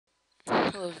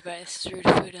Hello everybody, this is Rude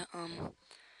Fuda.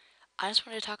 I just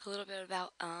wanted to talk a little bit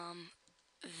about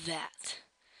that.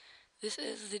 This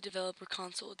is the developer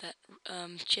console that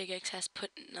Jagex has put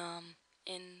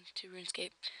into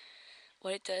RuneScape.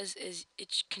 What it does is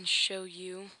it can show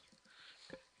you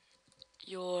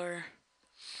your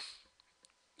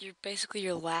basically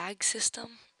your lag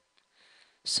system.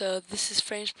 So this is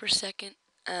frames per second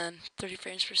and 30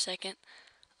 frames per second.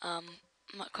 I'm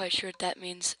not quite sure what that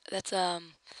means. That's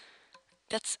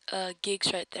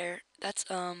gigs right there. That's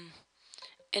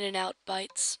in and out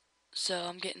bytes. So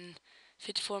I'm getting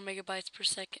 54 megabytes per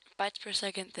second, bytes per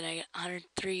second. Then I get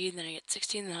 103. Then I get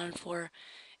 16. Then 104.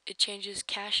 It changes.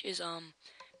 Cache is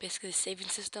basically a saving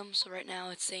system. So right now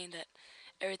it's saying that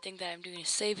everything that I'm doing is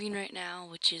saving right now,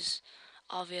 which is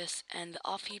obvious. And the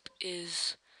off heap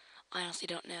is I honestly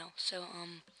don't know. So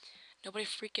nobody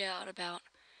freak out about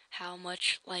how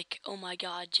much like oh my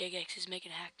god JGX is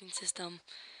making a hacking system.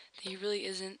 He really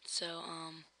isn't. So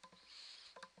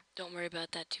don't worry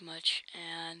about that too much.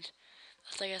 And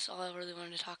that's I guess all I really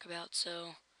wanted to talk about.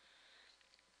 So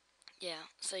yeah,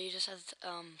 so you just have to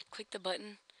click the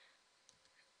button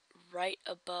right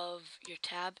above your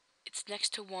tab. It's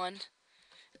next to one.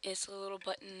 It's a little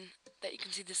button that you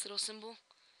can see this little symbol.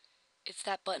 It's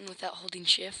that button without holding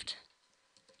shift.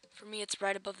 For me, it's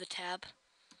right above the tab.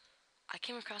 I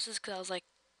came across this because I was like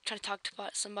trying to talk to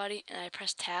somebody, and I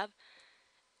pressed tab,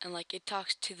 and like it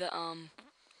talks to the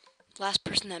last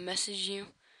person that messaged you,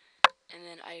 and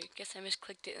then I guess I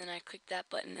misclicked it, and then I clicked that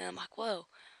button, and I'm like, whoa.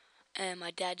 And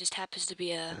my dad just happens to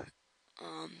be a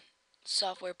um,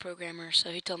 software programmer, so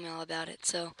he told me all about it.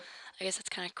 So I guess that's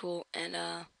kind of cool. And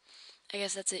I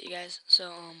guess that's it, you guys.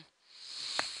 So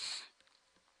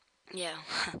yeah,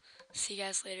 see you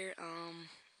guys later.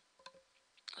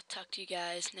 I'll talk to you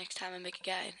guys next time I make a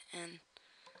guide, and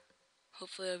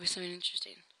hopefully it'll be something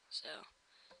interesting. So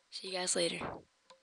see you guys later.